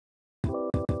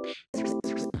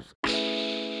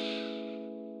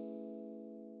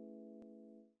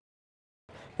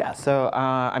Yeah, so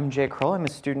I'm Jay Kroll. I'm a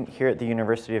student here at the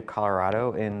University of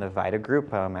Colorado in the VITA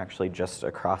group. I'm actually just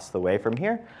across the way from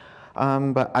here.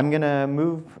 But I'm going to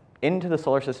move into the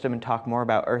solar system and talk more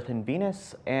about Earth and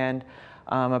Venus and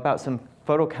about some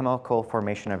photochemical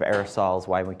formation of aerosols,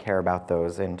 why we care about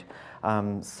those, and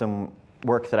some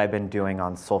work that I've been doing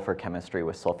on sulfur chemistry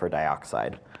with sulfur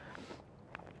dioxide.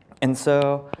 And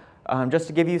so just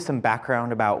to give you some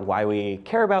background about why we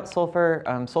care about sulfur,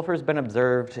 sulfur has been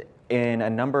observed in a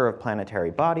number of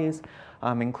planetary bodies,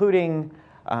 including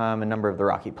a number of the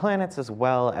rocky planets, as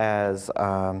well as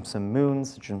some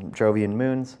moons, Jovian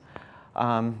moons.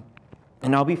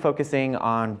 And I'll be focusing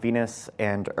on Venus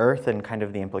and Earth and kind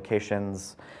of the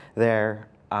implications there.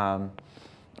 And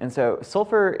so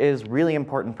sulfur is really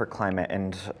important for climate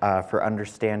and for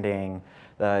understanding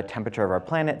the temperature of our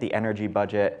planet, the energy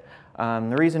budget.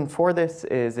 The reason for this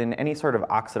is in any sort of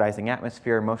oxidizing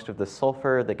atmosphere, most of the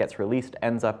sulfur that gets released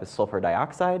ends up as sulfur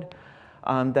dioxide.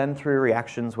 Then through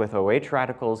reactions with OH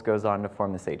radicals goes on to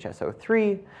form this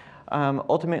HSO3.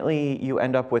 Ultimately, you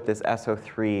end up with this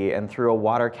SO3, and through a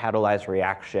water-catalyzed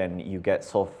reaction, you get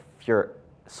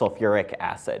sulfuric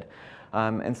acid.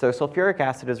 And so sulfuric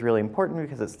acid is really important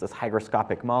because it's this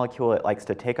hygroscopic molecule. It likes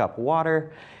to take up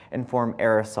water and form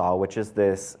aerosol, which is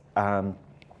this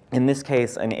in this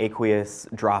case, an aqueous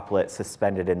droplet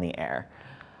suspended in the air.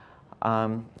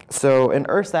 So in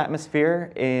Earth's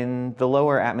atmosphere, in the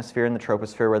lower atmosphere, in the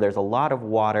troposphere, where there's a lot of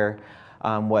water,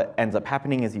 what ends up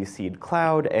happening is you seed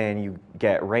cloud and you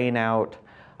get rain out,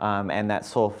 and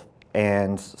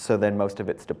so then most of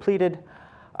it's depleted.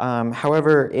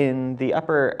 However, in the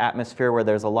upper atmosphere, where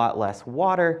there's a lot less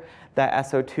water, that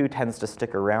SO2 tends to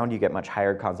stick around. You get much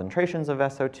higher concentrations of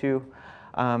SO2.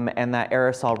 And that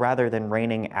aerosol, rather than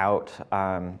raining out,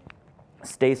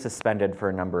 stays suspended for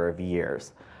a number of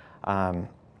years.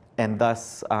 And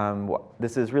thus,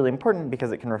 this is really important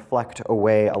because it can reflect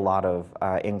away a lot of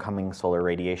incoming solar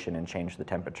radiation and change the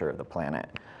temperature of the planet.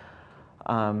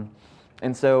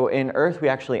 And so in Earth, we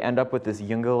actually end up with this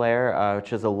Junge layer,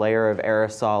 which is a layer of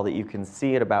aerosol that you can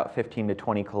see at about 15 to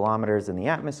 20 kilometers in the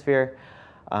atmosphere.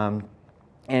 And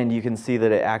you can see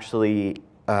that it actually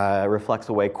reflects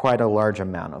away quite a large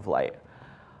amount of light.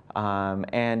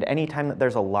 And anytime that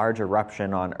there's a large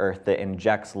eruption on Earth that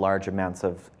injects large amounts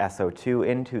of SO2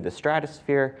 into the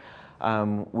stratosphere,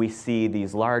 we see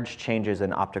these large changes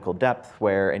in optical depth,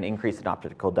 where an increase in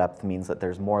optical depth means that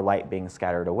there's more light being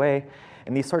scattered away.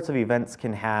 And these sorts of events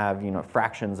can have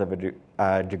fractions of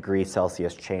a degree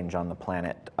Celsius change on the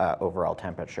planet overall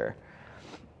temperature.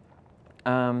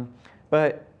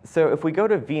 So if we go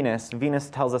to Venus, Venus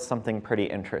tells us something pretty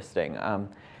interesting.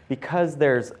 Because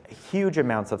there's huge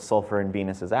amounts of sulfur in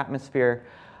Venus's atmosphere,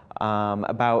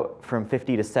 about from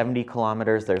 50 to 70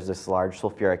 kilometers, there's this large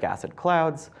sulfuric acid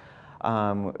clouds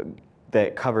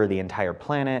that cover the entire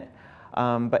planet.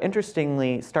 But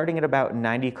interestingly, starting at about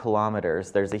 90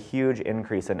 kilometers, there's a huge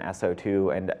increase in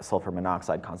SO2 and sulfur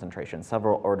monoxide concentration,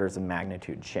 several orders of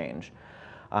magnitude change.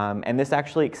 And this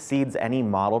actually exceeds any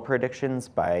model predictions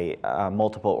by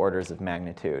multiple orders of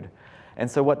magnitude. And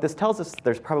so what this tells us,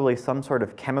 there's probably some sort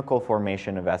of chemical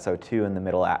formation of SO2 in the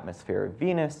middle atmosphere of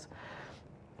Venus.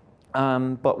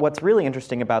 But what's really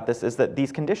interesting about this is that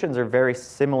these conditions are very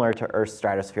similar to Earth's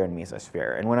stratosphere and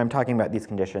mesosphere. And when I'm talking about these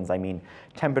conditions, I mean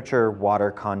temperature,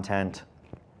 water content,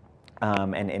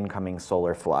 and incoming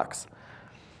solar flux.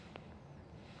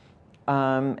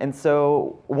 And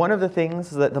so one of the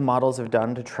things that the models have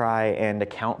done to try and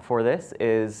account for this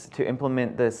is to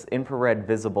implement this infrared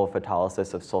visible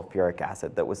photolysis of sulfuric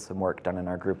acid. That was some work done in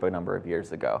our group a number of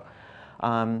years ago.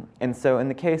 And so in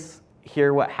the case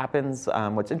here, what happens,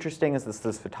 what's interesting is this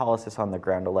photolysis on the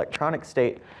ground electronic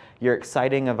state. You're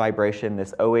exciting a vibration,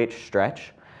 this OH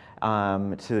stretch,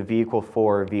 to the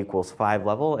V=4, V=5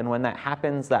 level. And when that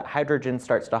happens, that hydrogen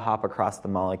starts to hop across the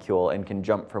molecule and can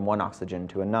jump from one oxygen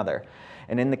to another.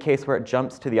 And in the case where it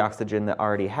jumps to the oxygen that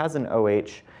already has an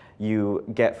OH, you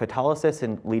get photolysis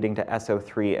and leading to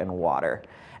SO3 and water.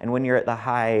 And when you're at the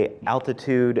high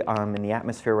altitude in the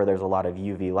atmosphere where there's a lot of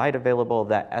UV light available,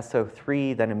 that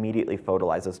SO3 then immediately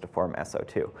photolyzes to form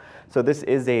SO2. So this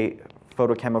is a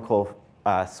photochemical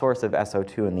source of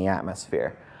SO2 in the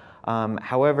atmosphere.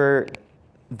 However,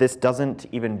 this doesn't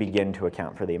even begin to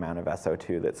account for the amount of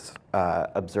SO2 that's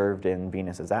observed in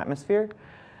Venus's atmosphere.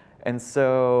 And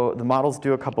so the models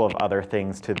do a couple of other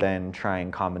things to then try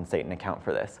and compensate and account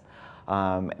for this.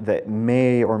 that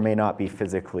may or may not be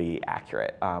physically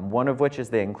accurate. One of which is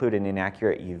they include an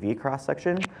inaccurate UV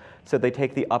cross-section. So they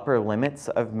take the upper limits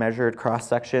of measured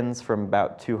cross-sections from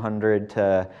about 200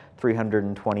 to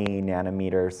 320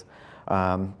 nanometers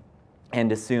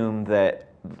and assume that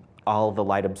all the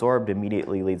light absorbed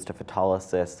immediately leads to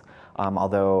photolysis,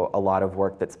 although a lot of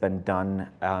work that's been done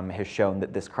has shown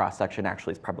that this cross-section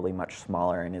actually is probably much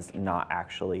smaller and is not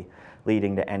actually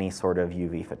leading to any sort of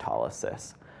UV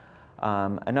photolysis.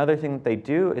 Another thing that they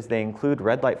do is they include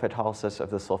red light photolysis of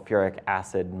the sulfuric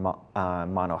acid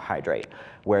monohydrate,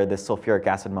 where this sulfuric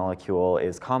acid molecule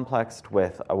is complexed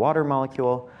with a water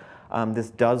molecule. This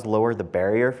does lower the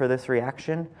barrier for this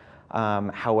reaction.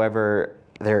 However,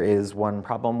 there is one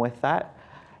problem with that,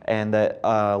 and that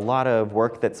a lot of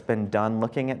work that's been done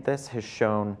looking at this has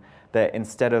shown that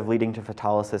instead of leading to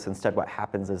photolysis, instead what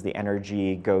happens is the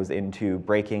energy goes into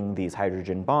breaking these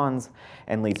hydrogen bonds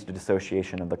and leads to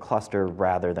dissociation of the cluster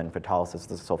rather than photolysis of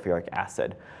the sulfuric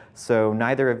acid. So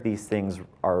neither of these things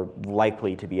are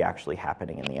likely to be actually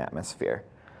happening in the atmosphere.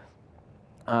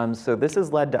 So this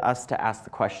has led to us to ask the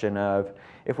question of,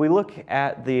 if we look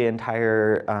at the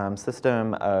entire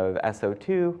system of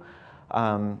SO2,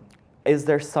 is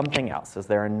there something else? Is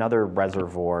there another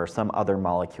reservoir, some other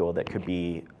molecule that could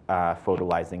be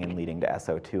photolysing and leading to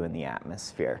SO2 in the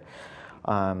atmosphere?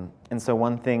 And so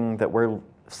one thing that we're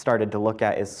started to look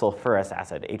at is sulfurous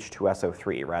acid,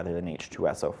 H2SO3, rather than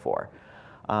H2SO4.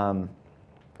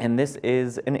 And this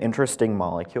is an interesting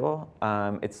molecule.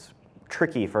 It's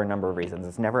tricky for a number of reasons.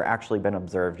 It's never actually been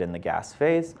observed in the gas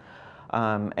phase.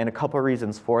 And a couple of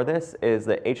reasons for this is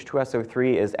that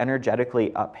H2SO3 is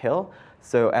energetically uphill.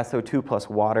 So SO2 plus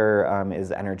water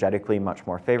is energetically much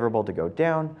more favorable to go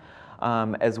down,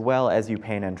 as well as you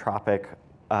pay an entropic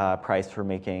price for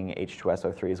making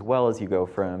H2SO3 as well as you go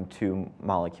from 2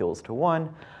 molecules to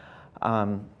 1.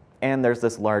 And there's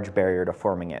this large barrier to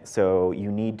forming it. So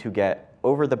you need to get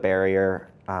over the barrier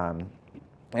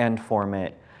and form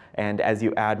it. And as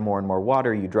you add more and more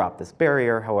water, you drop this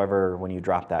barrier. However, when you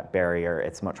drop that barrier,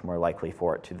 it's much more likely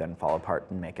for it to then fall apart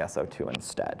and make SO2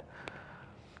 instead.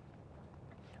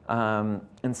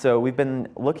 And so we've been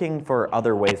looking for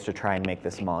other ways to try and make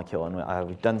this molecule. And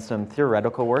we've done some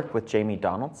theoretical work with Jamie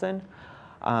Donaldson.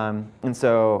 And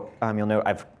so you'll note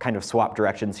I've kind of swapped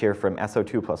directions here from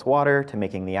SO2 plus water to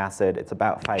making the acid. It's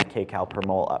about 5 kcal per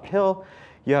mole uphill.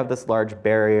 You have this large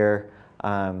barrier,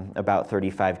 about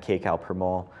 35 kcal per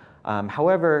mole.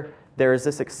 However, there is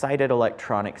this excited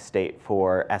electronic state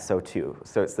for SO2.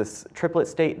 So it's this triplet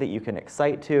state that you can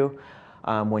excite to.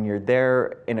 When you're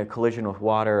there in a collision with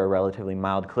water, a relatively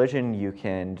mild collision, you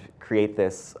can create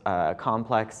this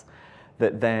complex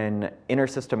that then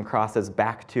intersystem crosses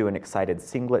back to an excited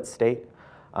singlet state,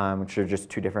 which are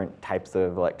just 2 different types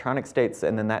of electronic states.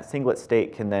 And then that singlet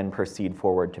state can then proceed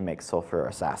forward to make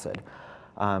sulfurous acid.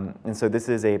 And so this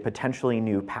is a potentially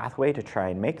new pathway to try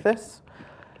and make this.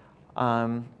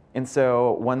 And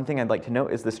so one thing I'd like to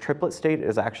note is this triplet state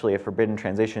is actually a forbidden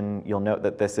transition. You'll note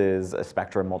that this is a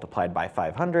spectrum multiplied by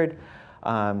 500.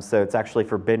 So it's actually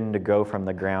forbidden to go from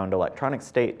the ground electronic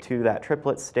state to that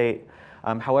triplet state.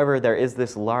 However, there is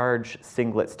this large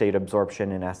singlet state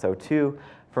absorption in SO2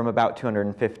 from about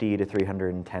 250 to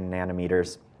 310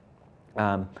 nanometers.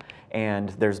 And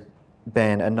there's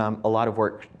been a lot of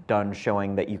work done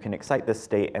showing that you can excite this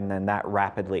state and then that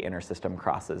rapidly intersystem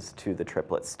crosses to the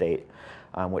triplet state,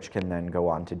 which can then go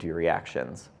on to do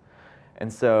reactions.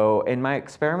 And so in my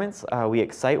experiments, we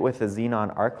excite with a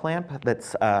xenon arc lamp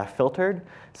that's filtered.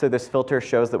 So this filter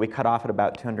shows that we cut off at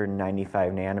about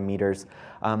 295 nanometers.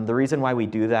 The reason why we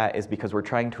do that is because we're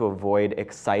trying to avoid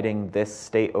exciting this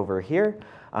state over here.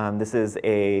 This is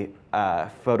a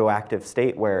photoactive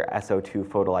state where SO2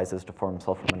 photolyzes to form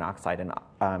sulfur monoxide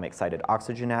and excited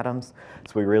oxygen atoms.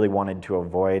 So we really wanted to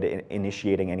avoid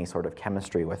initiating any sort of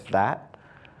chemistry with that.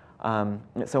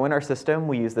 So in our system,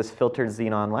 we use this filtered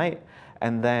xenon light.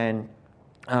 And then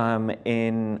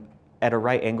at a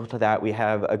right angle to that, we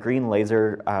have a green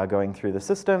laser going through the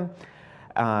system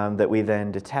that we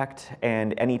then detect.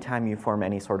 And anytime you form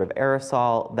any sort of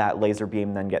aerosol, that laser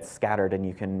beam then gets scattered, and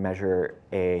you can measure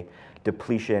a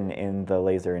depletion in the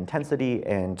laser intensity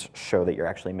and show that you're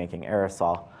actually making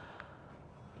aerosol.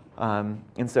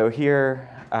 And so here,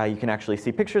 you can actually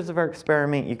see pictures of our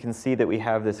experiment. You can see that we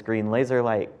have this green laser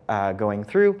light going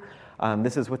through.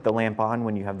 This is with the lamp on.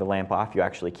 When you have the lamp off, you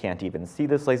actually can't even see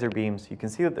this laser beam. So you can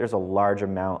see that there's a large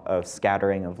amount of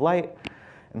scattering of light.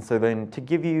 And so then to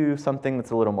give you something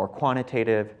that's a little more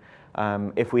quantitative,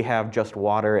 if we have just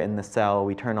water in the cell,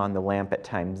 we turn on the lamp at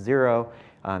time 0.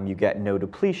 You get no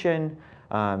depletion.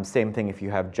 Same thing if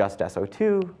you have just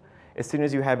SO2. as soon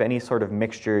as you have any sort of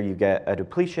mixture, you get a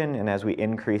depletion, and as we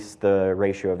increase the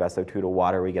ratio of SO2 to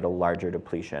water, we get a larger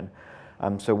depletion.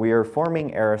 So we are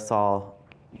forming aerosol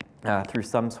through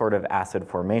some sort of acid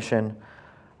formation.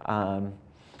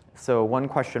 So one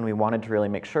question we wanted to really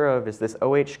make sure of is this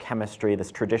OH chemistry,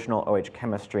 this traditional OH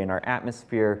chemistry in our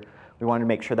atmosphere. We wanted to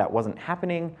make sure that wasn't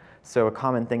happening. So a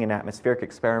common thing in atmospheric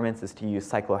experiments is to use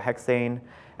cyclohexane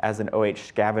as an OH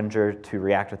scavenger to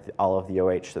react with all of the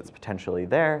OH that's potentially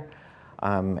there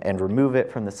and remove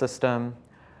it from the system.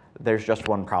 There's just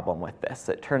one problem with this.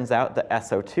 It turns out that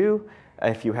SO2,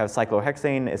 if you have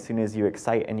cyclohexane, as soon as you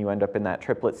excite and you end up in that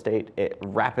triplet state, it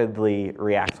rapidly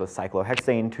reacts with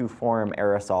cyclohexane to form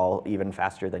aerosol even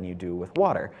faster than you do with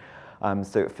water.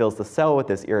 So it fills the cell with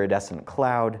this iridescent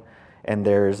cloud, and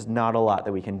there's not a lot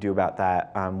that we can do about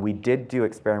that. We did do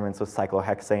experiments with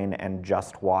cyclohexane and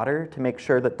just water to make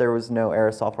sure that there was no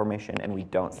aerosol formation, and we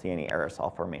don't see any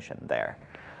aerosol formation there.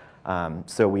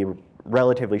 So we're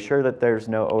relatively sure that there's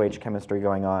no OH chemistry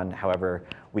going on. However,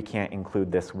 we can't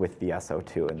include this with the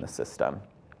SO2 in the system.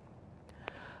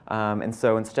 And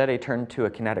so instead I turned to a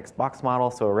kinetics box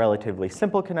model, so a relatively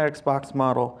simple kinetics box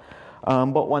model.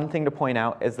 But one thing to point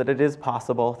out is that it is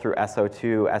possible through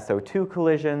SO2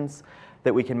 collisions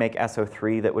that we can make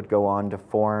SO3 that would go on to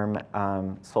form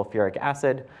sulfuric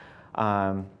acid.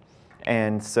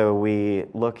 And so we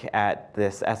look at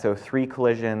this SO3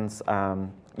 collisions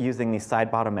using the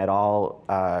Sidebottom et al.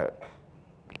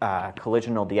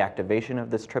 Collisional deactivation of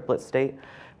this triplet state.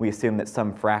 We assume that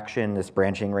some fraction, this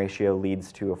branching ratio,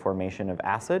 leads to a formation of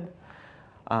acid.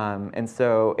 And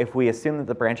so if we assume that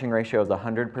the branching ratio is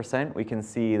 100%, we can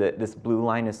see that this blue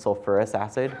line is sulfurous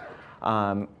acid.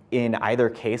 In either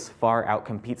case, far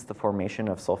outcompetes the formation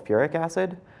of sulfuric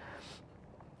acid.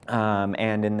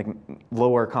 And in the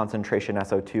lower concentration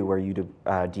SO2, where you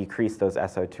decrease those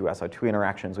SO2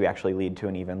 interactions, we actually lead to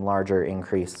an even larger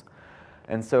increase.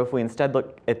 And so if we instead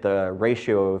look at the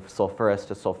ratio of sulfurous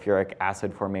to sulfuric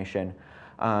acid formation,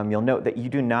 you'll note that you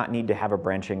do not need to have a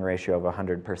branching ratio of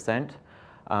 100%.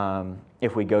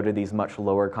 If we go to these much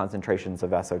lower concentrations of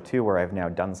SO2, where I've now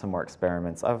done some more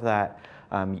experiments of that,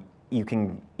 you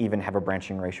can even have a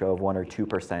branching ratio of 1 or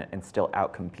 2% and still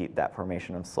outcompete that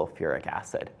formation of sulfuric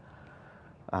acid.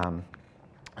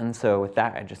 And so with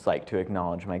that, I'd just like to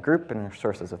acknowledge my group and their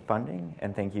sources of funding,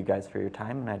 and thank you guys for your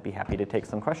time, and I'd be happy to take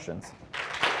some questions.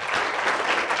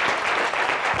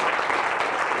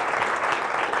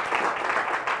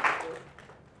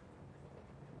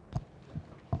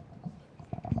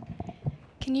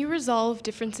 Can you resolve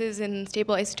differences in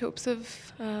stable isotopes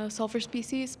of sulfur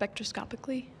species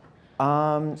spectroscopically?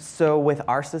 So with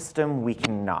our system, we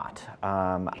cannot.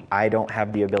 I don't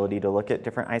have the ability to look at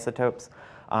different isotopes.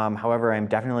 However, I'm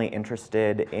definitely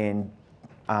interested in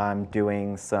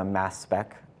doing some mass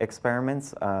spec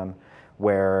experiments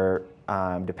where,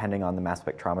 depending on the mass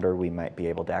spectrometer, we might be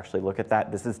able to actually look at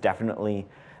that. This is definitely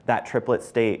that triplet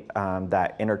state,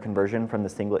 that interconversion from the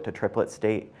singlet to triplet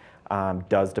state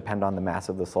does depend on the mass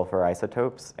of the sulfur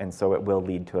isotopes, and so it will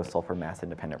lead to a sulfur mass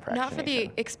independent fractionation. Not for the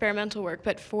experimental work,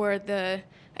 but for the,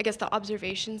 I guess, the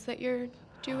observations that you're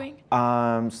doing?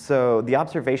 So the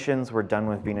observations were done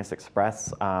with Venus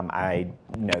Express. I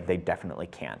know they definitely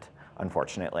can't,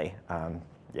 unfortunately.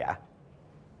 Yeah.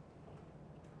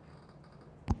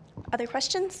 Other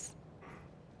questions?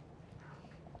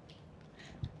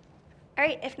 All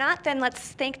right, if not, then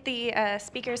let's thank the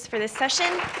speakers for this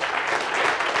session.